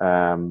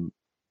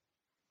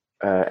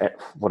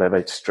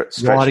 whatever,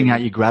 writing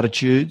out your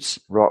gratitudes.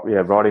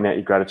 Writing out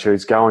your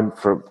gratitudes.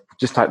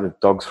 Just take the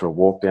dogs for a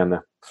walk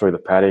through the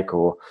paddock,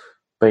 or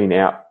being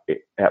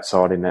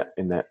outside in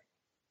that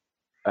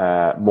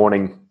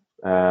morning.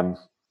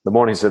 The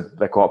mornings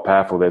they're quite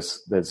powerful.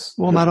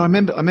 Well, mate, I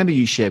remember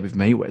you shared with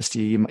me,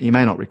 Westy. You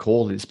may not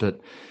recall this,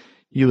 but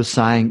you were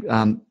saying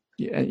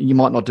you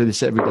might not do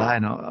this every day,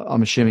 and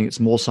I'm assuming it's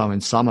more so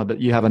in summer.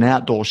 But you have an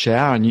outdoor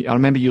shower, and I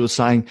remember you were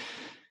saying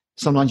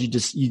sometimes you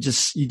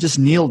just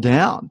kneel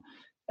down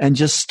and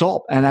just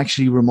stop and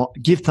actually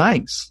give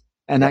thanks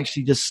and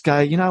actually just go,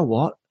 you know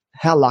what?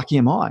 How lucky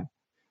am I?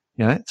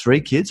 3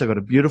 kids. I've got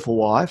a beautiful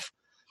wife.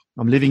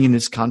 I'm living in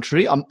this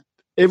country.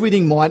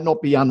 Everything might not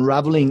be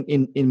unraveling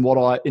in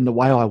the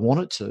way I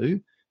want it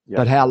to,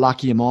 but how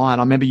lucky am I?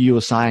 And I remember you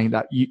were saying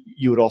that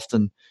you would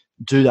often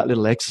do that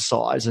little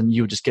exercise, and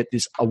you would just get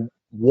this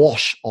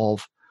wash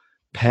of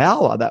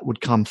power that would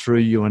come through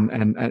you.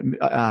 And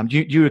do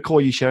you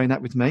recall you sharing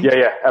that with me?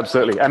 Yeah,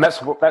 absolutely. And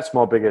that's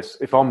my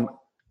biggest. If I'm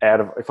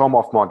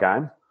off my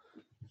game,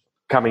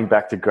 coming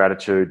back to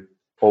gratitude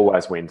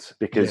always wins,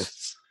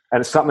 because and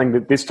it's something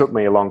that this took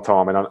me a long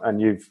time, and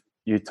you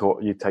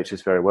teach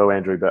this very well,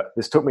 Andrew, but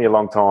this took me a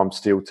long time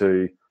still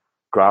to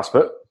grasp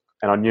it.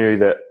 And I knew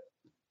that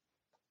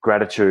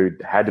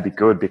gratitude had to be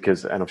good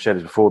because, and I've shared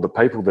it before, the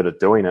people that are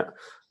doing it,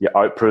 your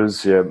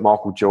Oprahs, your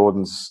Michael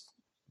Jordans,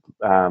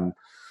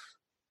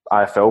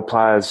 AFL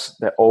players,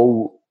 they're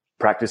all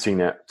practicing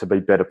it to be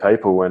better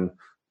people. And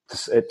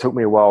it took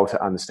me a while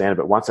to understand it,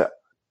 but once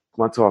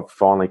I've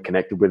finally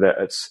connected with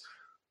it,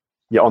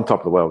 you're on top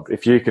of the world.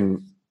 If you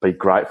can be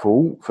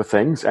grateful for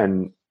things,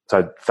 and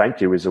so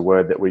thank you is a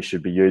word that we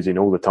should be using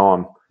all the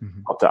time,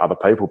 not to other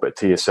people, but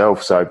to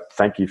yourself. So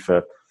thank you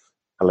for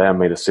allowing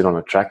me to sit on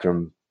a tractor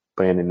and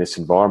being in this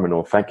environment,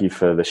 or thank you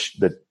for the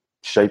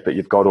sheep that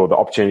you've got, or the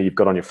opportunity you've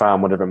got on your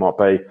farm, whatever it might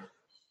be.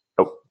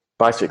 But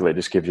basically, it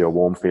just gives you a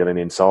warm feeling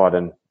inside,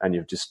 and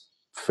you just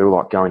feel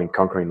like going and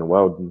conquering the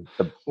world. And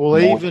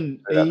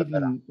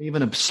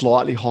even a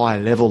slightly higher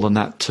level than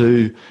that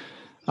too,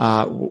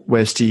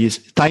 Westy, is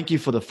thank you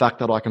for the fact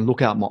that I can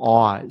look out my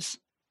eyes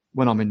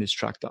when I'm in this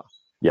tractor.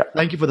 Yeah.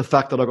 Thank you for the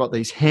fact that I got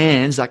these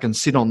hands that can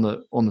sit on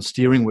the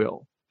steering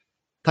wheel.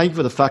 Thank you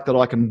for the fact that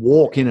I can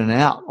walk in and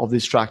out of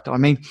this tractor. I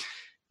mean,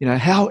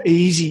 how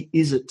easy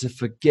is it to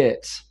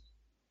forget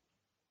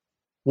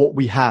what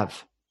we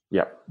have?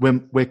 Yeah.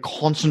 When we're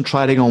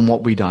concentrating on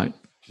what we don't.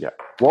 Yeah.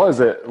 Why is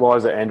it,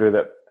 Andrew,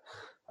 that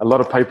a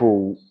lot of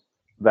people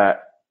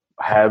that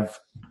have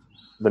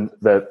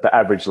the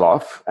average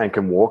life and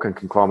can walk and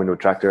can climb into a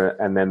tractor,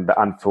 and then the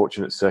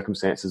unfortunate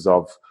circumstances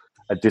of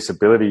a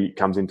disability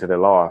comes into their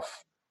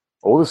life,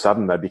 all of a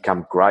sudden they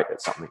become great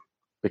at something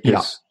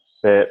because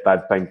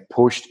they've been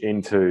pushed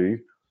into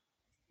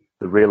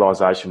the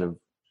realization of,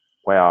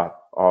 wow,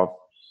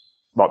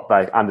 like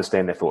they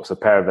understand their thoughts, the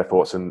power of their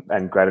thoughts,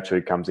 and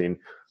gratitude comes in.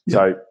 Yeah.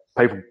 So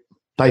people...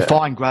 They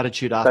find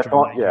gratitude after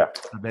an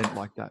event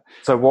like that.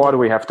 So why do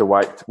we have to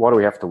wait? Why do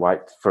we have to wait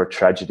for a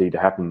tragedy to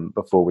happen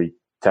before we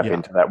tap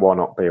into that? Why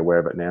not be aware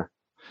of it now?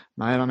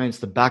 Mate, I mean, it's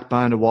the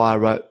backbone of why I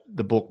wrote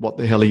the book, What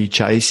the Hell Are You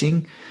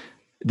Chasing?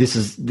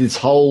 This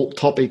whole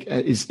topic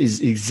is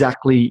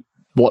exactly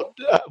what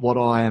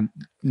I am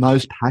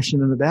most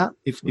passionate about.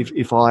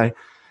 If I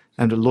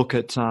am to look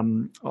at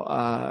my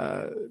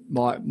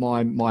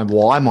why,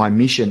 my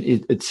mission,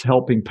 it's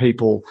helping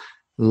people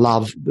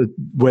love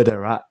where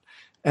they're at.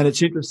 And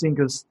it's interesting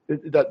because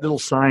that little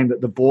saying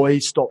that the boy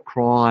stopped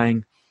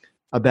crying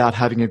about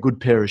having a good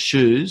pair of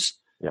shoes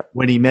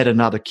when he met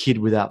another kid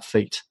without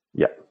feet.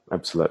 Yeah,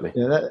 absolutely.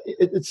 Yeah,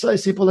 it's so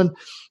simple. And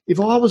if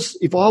I was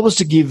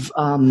to give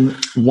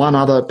one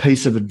other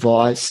piece of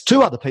advice,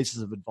 two other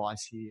pieces of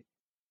advice here.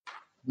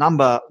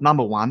 Number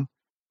one,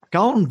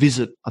 go and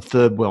visit a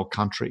third world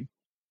country,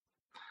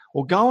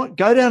 or go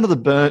down to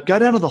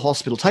the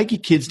hospital. Take your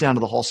kids down to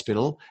the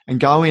hospital and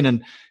go in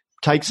and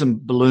take some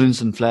balloons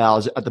and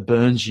flowers at the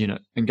burns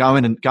unit, and go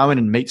in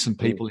and meet some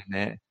people in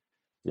there,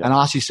 and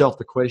ask yourself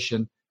the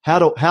question: how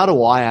do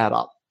I add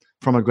up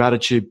from a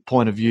gratitude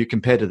point of view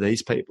compared to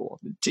these people?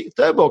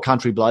 Third world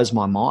country blows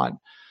my mind.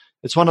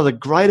 It's one of the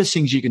greatest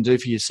things you can do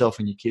for yourself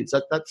and your kids.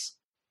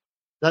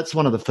 That's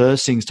one of the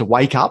first things, to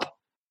wake up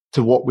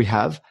to what we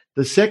have.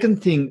 The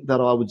second thing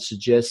that I would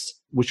suggest,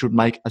 which would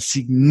make a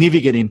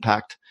significant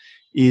impact,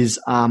 is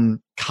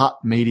cut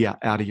media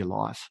out of your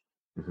life.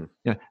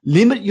 Mm-hmm.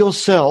 Limit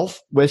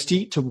yourself,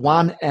 Westy, to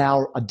 1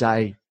 hour a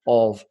day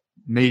of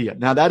media.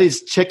 Now, that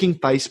is checking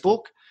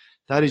Facebook.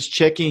 That is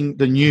checking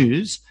the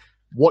news,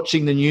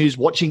 watching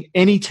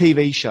any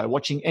TV show,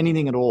 watching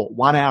anything at all.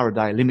 1 hour a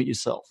day. Limit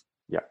yourself.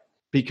 Yeah.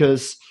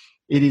 Because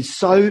it is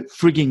so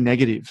frigging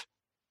negative.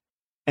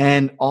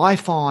 And I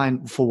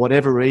find, for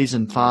whatever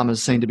reason,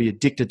 farmers seem to be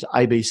addicted to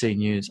ABC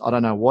News. I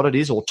don't know what it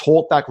is, or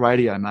talkback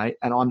radio, mate.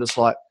 And I'm just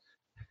like,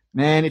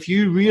 man, if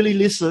you really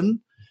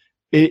listen,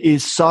 it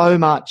is so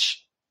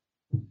much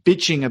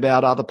bitching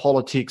about other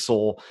politics,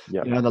 or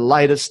the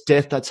latest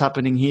death that's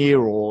happening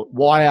here, or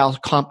why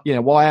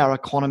our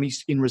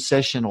economy's in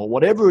recession, or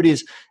whatever it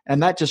is,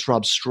 and that just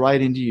rubs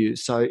straight into you.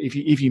 So if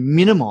you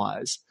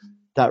minimize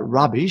that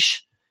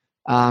rubbish,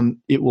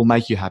 it will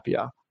make you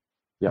happier.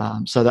 Yeah.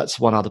 So that's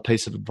one other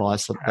piece of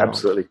advice.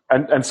 Absolutely,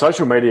 and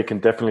social media can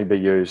definitely be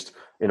used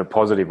in a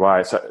positive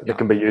way. So it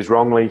can be used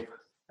wrongly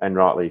and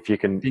rightly. If you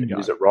can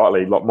use it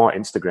rightly, like my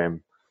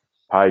Instagram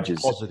page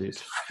is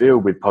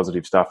filled with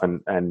positive stuff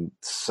and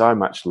so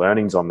much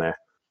learnings on there.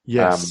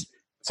 Yes.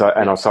 So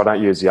I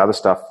don't use the other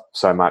stuff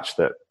so much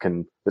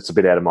that's a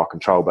bit out of my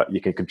control, but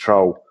you can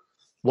control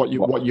what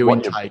you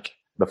intake.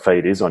 The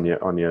feed is on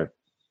your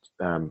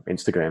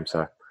Instagram.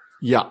 So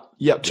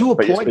to a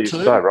point too.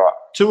 So right.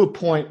 To a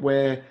point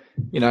where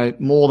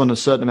more than a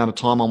certain amount of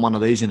time on one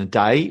of these in a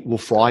day will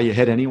fry your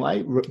head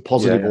anyway,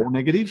 positive or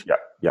negative.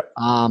 Yeah.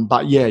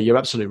 But you're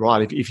absolutely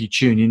right. If you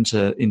tune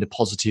into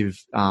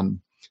positive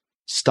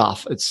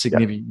stuff, it's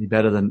significantly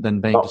better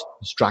than being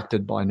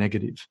distracted by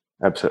negative.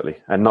 Absolutely.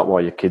 And not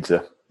while your kids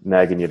are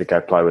nagging you to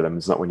go play with them.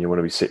 It's not when you want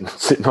to be sitting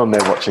on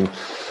there watching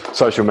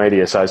social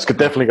media. So it's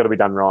definitely got to be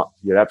done right.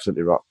 You're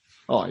absolutely right.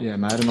 Oh yeah,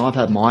 mate. And I've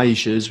had my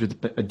issues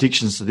with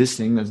addictions to this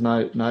thing. There's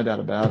no doubt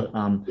about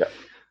it.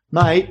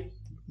 Mate,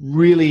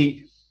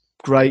 really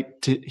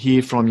great to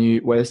hear from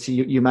you, Wes.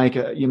 You make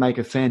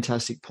a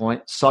fantastic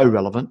point. So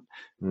relevant.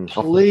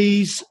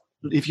 Please,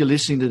 if you're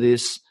listening to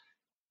this,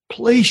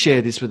 please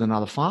share this with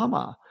another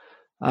farmer.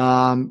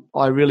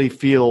 I really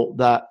feel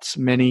that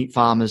many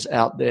farmers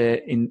out there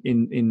in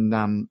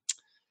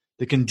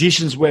the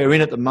conditions we're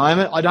in at the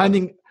moment,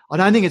 I I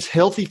don't think it's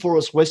healthy for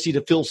us, Westy,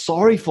 to feel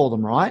sorry for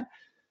them, right?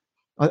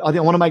 I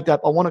want to make that.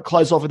 I want to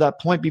close off with that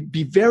point.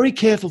 Be very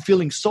careful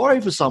feeling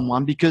sorry for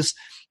someone, because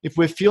if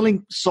we're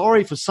feeling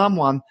sorry for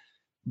someone,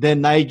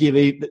 then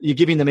you're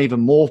giving them even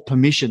more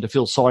permission to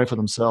feel sorry for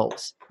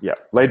themselves. Yeah,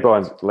 lead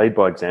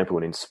by example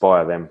and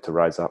inspire them to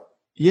raise up.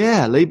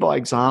 Yeah, lead by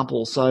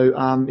example. So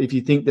if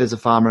you think there's a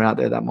farmer out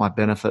there that might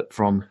benefit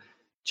from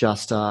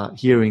just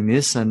hearing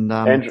this, and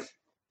Andrew,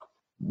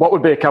 what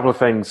would be a couple of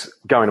things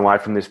going away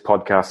from this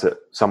podcast that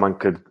someone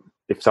could,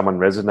 if someone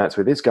resonates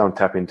with this, go and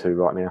tap into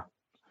right now?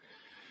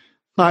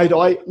 Mate,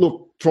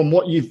 look, from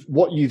what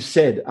you've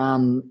said,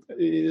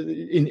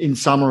 in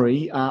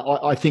summary,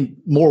 I think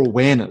more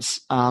awareness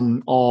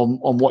on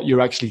what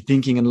you're actually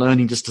thinking, and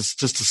learning just to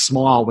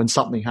smile when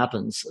something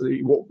happens.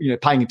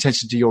 Paying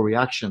attention to your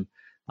reaction,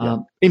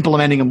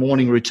 implementing a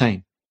morning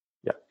routine,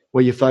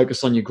 where you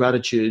focus on your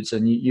gratitudes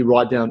and you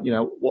write down,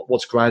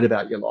 what's great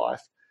about your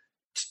life.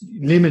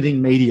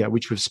 Limiting media,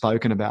 which we've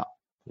spoken about.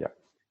 There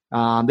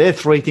are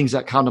three things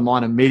that come to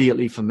mind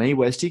immediately for me,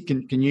 Westy.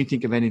 Can you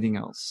think of anything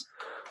else?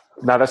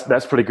 No,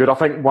 that's pretty good. I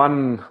think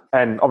one,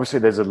 and obviously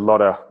there's a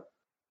lot of,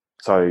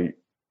 so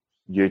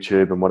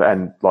YouTube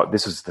and like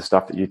this is the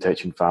stuff that you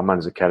teach in Farm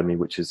Owners Academy,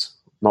 which is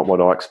not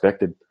what I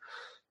expected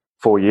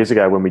 4 years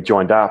ago when we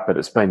joined up. But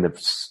it's been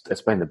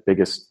the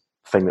biggest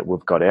thing that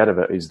we've got out of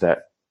it, is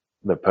that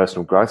the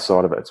personal growth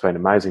side of it. It's been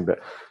amazing. But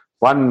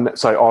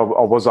so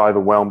I was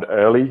overwhelmed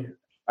early,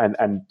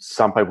 and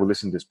some people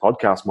listening to this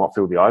podcast might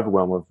feel the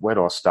overwhelm of where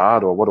do I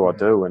start, or what do I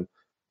do,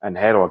 and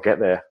how do I get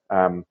there?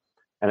 And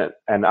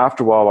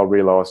after a while, I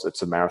realised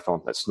it's a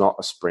marathon. It's not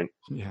a sprint.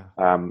 Yeah.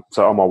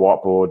 So on my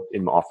whiteboard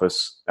in my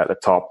office at the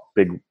top,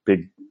 big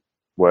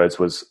words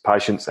was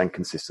patience and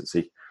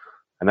consistency.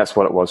 And that's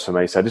what it was for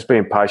me. So just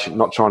being patient,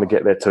 not trying to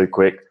get there too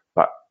quick,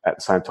 but at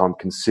the same time,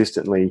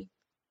 consistently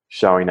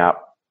showing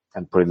up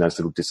and putting those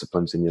little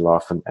disciplines in your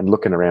life, and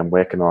looking around,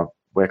 where can I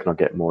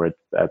get more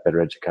better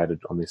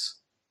educated on this?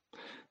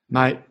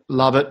 Mate,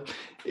 love it.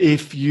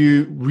 If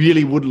you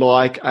really would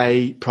like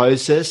a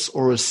process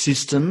or a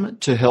system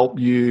to help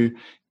you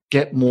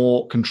get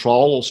more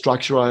control or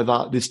structure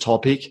over this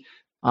topic,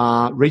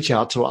 reach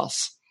out to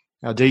us.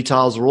 Our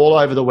details are all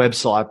over the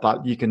website,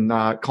 but you can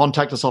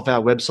contact us off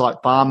our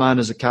website,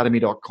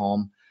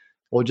 farmownersacademy.com,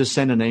 or just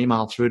send an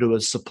email through to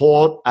us,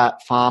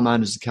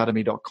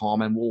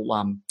 support@farmownersacademy.com, and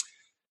we'll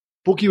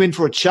book you in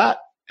for a chat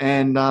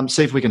and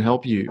see if we can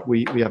help you.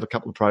 We have a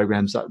couple of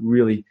programs that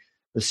really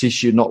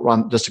assist you not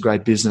run just a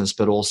great business,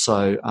 but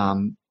also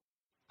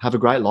have a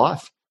great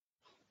life.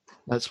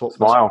 That's what.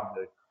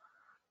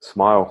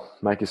 Smile,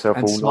 make yourself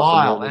and all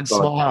smile nice and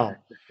smile.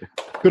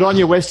 Good on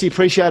you, Westy.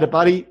 Appreciate it,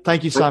 buddy.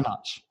 Thank you so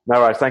much.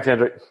 No worries. Thanks,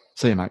 Andrew.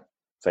 See you, mate.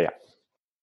 See ya.